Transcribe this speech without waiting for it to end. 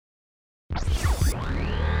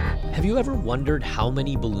Have you ever wondered how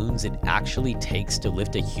many balloons it actually takes to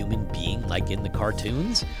lift a human being like in the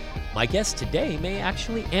cartoons? My guest today may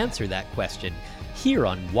actually answer that question here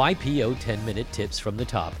on YPO 10-Minute Tips from the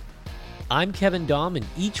Top. I'm Kevin Daum, and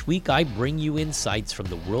each week I bring you insights from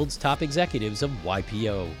the world's top executives of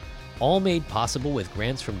YPO, all made possible with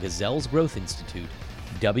grants from Gazelle's Growth Institute,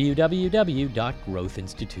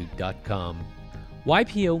 www.growthinstitute.com.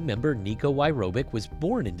 YPO member Nico Wyrobek was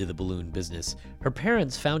born into the balloon business. Her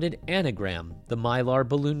parents founded Anagram, the Mylar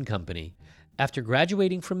balloon company. After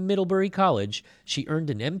graduating from Middlebury College, she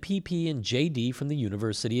earned an MPP and JD from the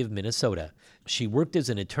University of Minnesota. She worked as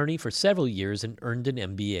an attorney for several years and earned an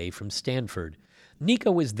MBA from Stanford.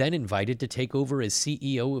 Nico was then invited to take over as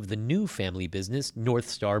CEO of the new family business,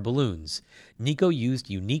 Northstar Balloons. Nico used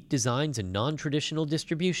unique designs and non-traditional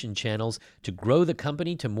distribution channels to grow the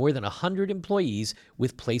company to more than 100 employees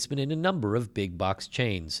with placement in a number of big box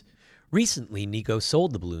chains. Recently, Nico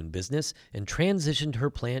sold the balloon business and transitioned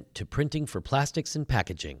her plant to printing for plastics and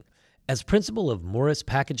packaging. As principal of Morris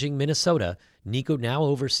Packaging, Minnesota, Nico now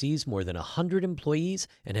oversees more than 100 employees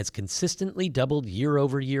and has consistently doubled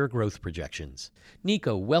year-over-year growth projections.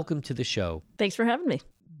 Nico, welcome to the show. Thanks for having me.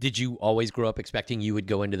 Did you always grow up expecting you would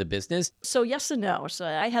go into the business? So yes and no. So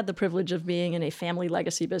I had the privilege of being in a family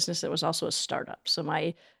legacy business that was also a startup. So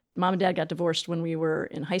my mom and dad got divorced when we were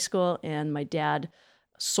in high school, and my dad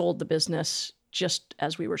sold the business just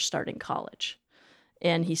as we were starting college.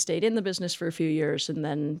 And he stayed in the business for a few years, and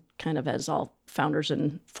then kind of as all founders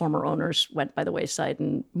and former owners went by the wayside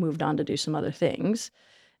and moved on to do some other things.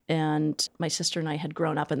 And my sister and I had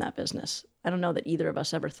grown up in that business. I don't know that either of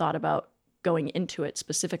us ever thought about going into it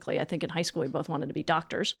specifically. I think in high school we both wanted to be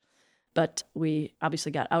doctors, but we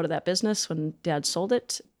obviously got out of that business when Dad sold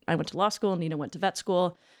it. I went to law school, Nina went to vet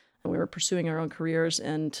school, and we were pursuing our own careers,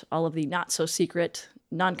 and all of the not-so-secret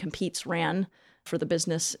non-competes ran for the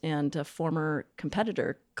business, and a former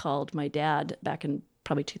competitor called my dad back in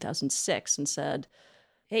probably 2006 and said,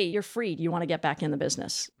 "Hey, you're free. Do you want to get back in the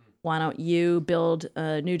business? Why don't you build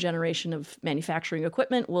a new generation of manufacturing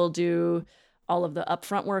equipment? We'll do all of the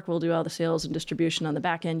upfront work. We'll do all the sales and distribution on the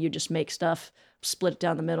back end. You just make stuff, split it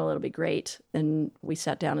down the middle. It'll be great." And we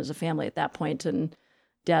sat down as a family at that point, and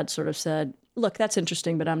Dad sort of said, "Look, that's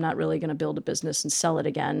interesting, but I'm not really going to build a business and sell it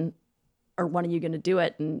again. Or when are you going to do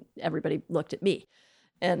it?" And everybody looked at me.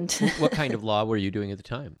 And What kind of law were you doing at the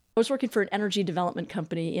time? I was working for an energy development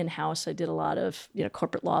company in-house. I did a lot of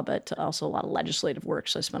corporate law, but also a lot of legislative work.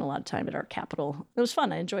 So I spent a lot of time at our Capitol. It was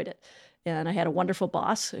fun. I enjoyed it. And I had a wonderful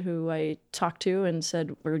boss who I talked to and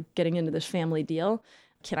said, "We're getting into this family deal.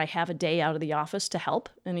 Can I have a day out of the office to help?"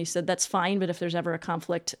 And he said, "That's fine, but if there's ever a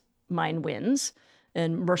conflict, mine wins."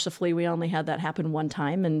 And mercifully, we only had that happen one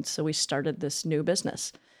time. And so we started this new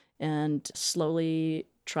business and slowly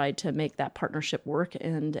tried to make that partnership work.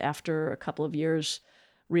 And after a couple of years,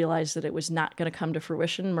 realized that it was not going to come to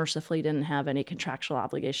fruition. Mercifully didn't have any contractual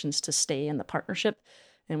obligations to stay in the partnership.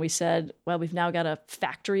 And we said, well, we've now got a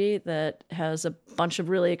factory that has a bunch of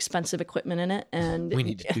really expensive equipment in it, and we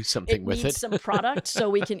need to do something with it. It needs some product.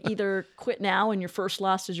 So we can either quit now and your first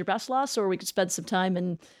loss is your best loss, or we could spend some time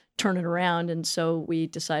and turn it around. And so we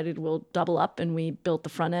decided we'll double up, and we built the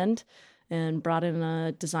front end and brought in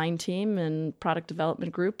a design team and product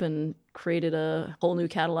development group and created a whole new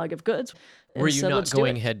catalog of goods. Were you not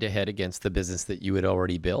going head-to-head against the business that you had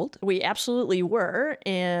already built? We absolutely were.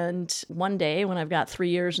 And one day when I've got 3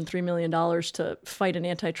 years and $3 million to fight an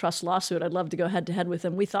antitrust lawsuit, I'd love to go head-to-head with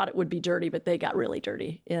them. We thought it would be dirty, but they got really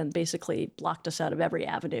dirty and basically blocked us out of every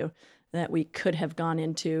avenue that we could have gone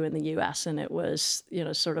into in the U.S. And it was,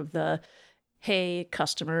 sort of the, "Hey,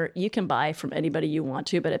 customer, you can buy from anybody you want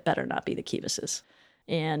to, but it better not be the Kivases."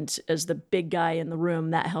 And as the big guy in the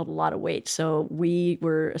room, that held a lot of weight. So we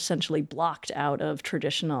were essentially blocked out of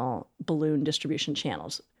traditional balloon distribution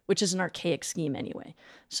channels, which is an archaic scheme anyway.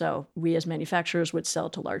 So we as manufacturers would sell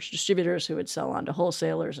to large distributors who would sell onto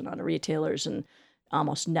wholesalers and onto retailers and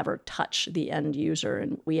almost never touch the end user.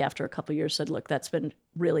 And we, after a couple of years, said, look, that's been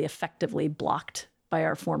really effectively blocked by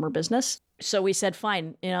our former business. So we said,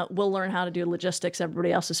 fine, we'll learn how to do logistics.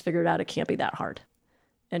 Everybody else has figured out it can't be that hard.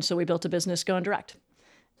 And so we built a business going direct.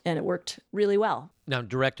 And it worked really well. Now,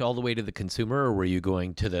 direct all the way to the consumer, or were you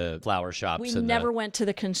going to the flower shops? We never went to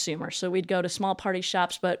the consumer. So we'd go to small party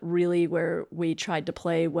shops, but really where we tried to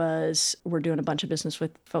play was we're doing a bunch of business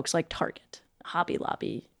with folks like Target, Hobby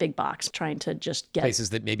Lobby, big box, trying to just get places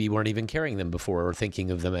that maybe weren't even carrying them before or thinking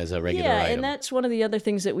of them as a regular item. Yeah, and that's one of the other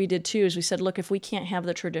things that we did too, is we said, look, if we can't have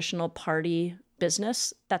the traditional party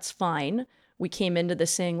business, that's fine. We came into this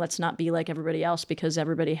saying, let's not be like everybody else, because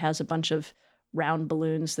everybody has a bunch of round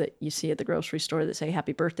balloons that you see at the grocery store that say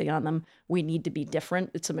happy birthday on them. We need to be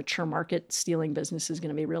different. It's a mature market. Stealing business is going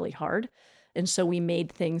to be really hard. And so we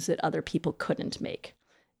made things that other people couldn't make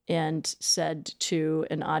and said to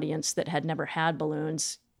an audience that had never had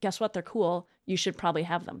balloons, guess what? They're cool. You should probably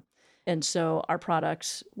have them. And so our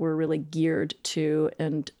products were really geared to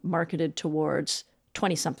and marketed towards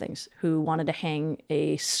 20-somethings who wanted to hang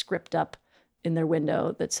a script up in their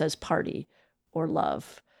window that says party or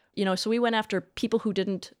love. So we went after people who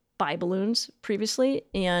didn't buy balloons previously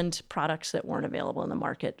and products that weren't available in the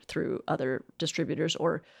market through other distributors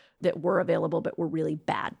or that were available but were really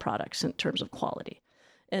bad products in terms of quality.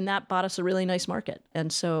 And that bought us a really nice market.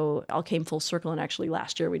 And so it all came full circle. And actually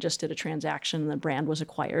last year we just did a transaction and the brand was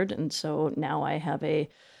acquired. And so now I have a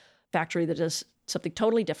factory that does something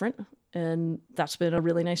totally different. And that's been a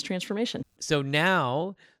really nice transformation. So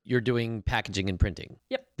now you're doing packaging and printing.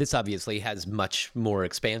 Yep. This obviously has much more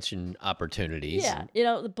expansion opportunities. Yeah.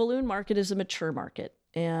 The balloon market is a mature market.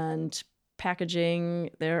 And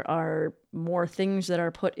packaging, there are more things that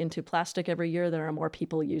are put into plastic every year. There are more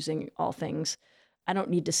people using all things. I don't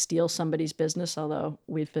need to steal somebody's business, although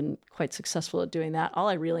we've been quite successful at doing that. All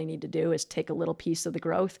I really need to do is take a little piece of the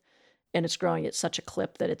growth, and it's growing at such a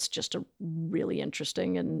clip that it's just a really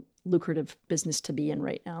interesting and lucrative business to be in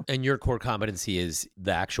right now. And your core competency is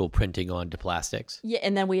the actual printing onto plastics? Yeah,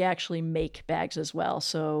 and then we actually make bags as well.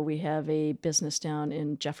 So we have a business down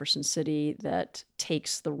in Jefferson City that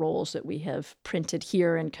takes the rolls that we have printed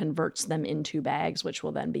here and converts them into bags, which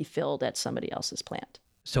will then be filled at somebody else's plant.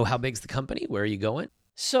 So how big's the company? Where are you going?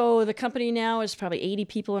 So the company now is probably 80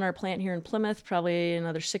 people in our plant here in Plymouth, probably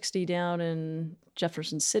another 60 down in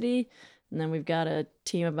Jefferson City. And then we've got a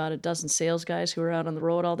team of about a dozen sales guys who are out on the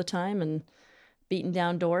road all the time and beating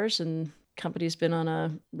down doors. And company's been on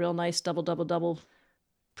a real nice double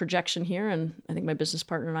projection here. And I think my business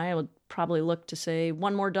partner and I would probably look to say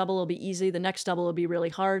one more double will be easy. The next double will be really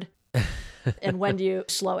hard. And when do you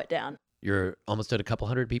slow it down? You're almost at a couple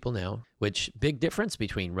hundred people now, which big difference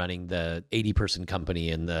between running the 80-person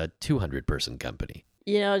company and the 200-person company.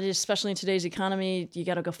 Especially in today's economy, you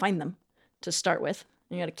got to go find them to start with.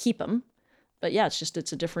 You got to keep them. But yeah, it's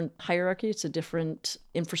a different hierarchy. It's a different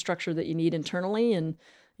infrastructure that you need internally. And,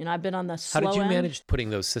 I've been on the slow end. How did you manage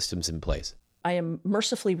putting those systems in place? I am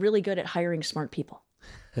mercifully really good at hiring smart people.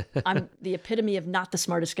 I'm the epitome of not the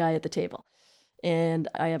smartest guy at the table. And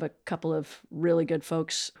I have a couple of really good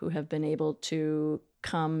folks who have been able to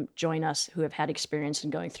come join us, who have had experience in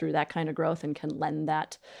going through that kind of growth and can lend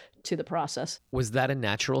that to the process. Was that a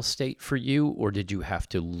natural state for you, or did you have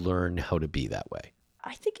to learn how to be that way?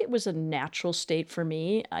 I think it was a natural state for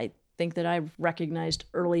me. I think that I recognized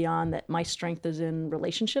early on that my strength is in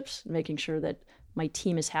relationships, making sure that my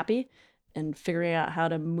team is happy and figuring out how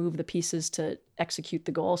to move the pieces to execute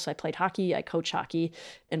the goal. So I played hockey, I coach hockey.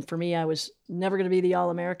 And for me, I was never going to be the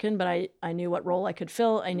All-American, but I knew what role I could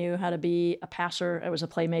fill. I knew how to be a passer. I was a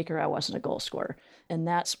playmaker. I wasn't a goal scorer. And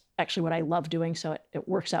that's actually what I love doing. So it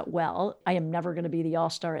works out well. I am never going to be the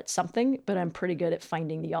all-star at something, but I'm pretty good at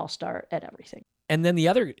finding the all-star at everything. And then the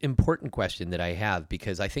other important question that I have,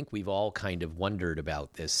 because I think we've all kind of wondered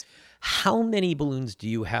about this, how many balloons do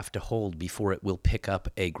you have to hold before it will pick up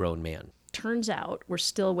a grown man? Turns out we're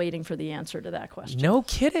still waiting for the answer to that question. No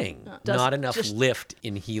kidding. Not enough lift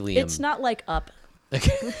in helium. It's not like Up.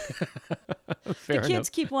 Okay. The kids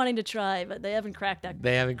keep wanting to try, but they haven't cracked that code.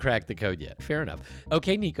 They haven't cracked the code yet. Fair enough.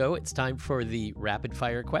 Okay, Nico, it's time for the rapid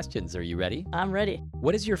fire questions. Are you ready? I'm ready.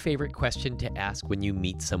 What is your favorite question to ask when you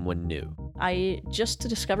meet someone new? I just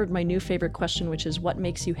discovered my new favorite question, which is what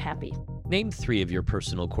makes you happy? Name 3 of your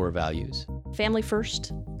personal core values. Family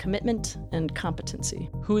first, commitment, and competency.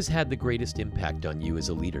 Who has had the greatest impact on you as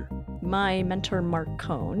a leader? My mentor, Mark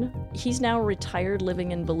Cohn. He's now retired,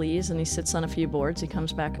 living in Belize, and he sits on a few boards. He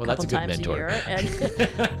comes back a couple times a year. And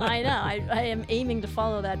I know. I am aiming to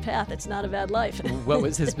follow that path. It's not a bad life. What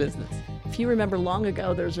was his business? If you remember long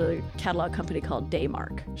ago, there's a catalog company called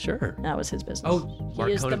Daymark. Sure. That was his business. Oh, Mark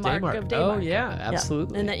he is Cohn the of Mark Daymark. of Daymark. Oh, yeah,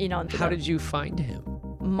 absolutely. Yeah. And then, how did you find him?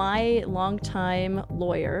 My longtime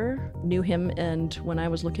lawyer knew him, and when I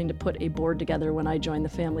was looking to put a board together when I joined the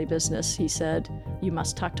family business, he said, "You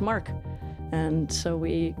must talk to Mark." And so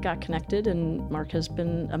we got connected, and Mark has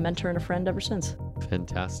been a mentor and a friend ever since.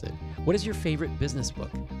 Fantastic. What is your favorite business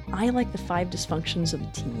book? I like The 5 Dysfunctions of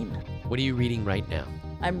a Team. What are you reading right now?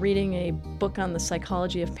 I'm reading a book on the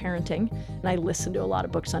psychology of parenting, and I listen to a lot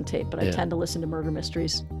of books on tape, but I tend to listen to murder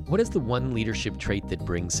mysteries. What is the one leadership trait that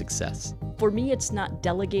brings success? For me, it's not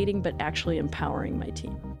delegating, but actually empowering my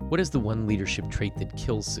team. What is the one leadership trait that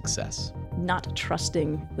kills success? Not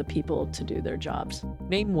trusting the people to do their jobs.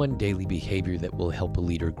 Name one daily behavior that will help a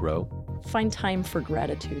leader grow. Find time for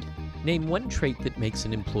gratitude. Name one trait that makes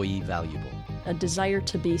an employee valuable. A desire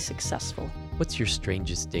to be successful. What's your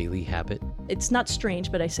strangest daily habit? It's not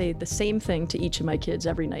strange, but I say the same thing to each of my kids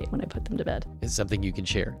every night when I put them to bed. Is something you can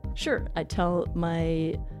share? Sure. I tell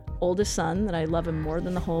my oldest son that I love him more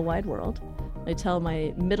than the whole wide world. I tell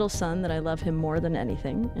my middle son that I love him more than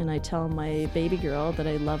anything. And I tell my baby girl that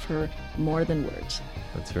I love her more than words.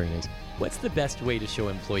 That's very nice. What's the best way to show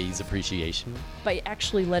employees appreciation? By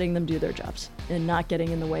actually letting them do their jobs and not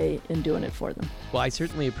getting in the way and doing it for them. Well, I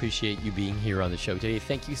certainly appreciate you being here on the show today.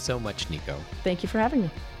 Thank you so much, Nico. Thank you for having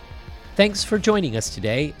me. Thanks for joining us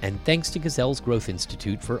today, and thanks to Gazelle's Growth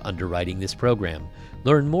Institute for underwriting this program.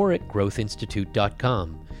 Learn more at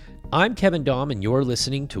growthinstitute.com. I'm Kevin Daum, and you're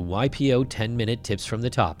listening to YPO 10-Minute Tips from the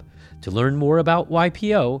Top. To learn more about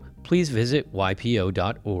YPO, please visit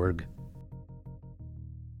ypo.org.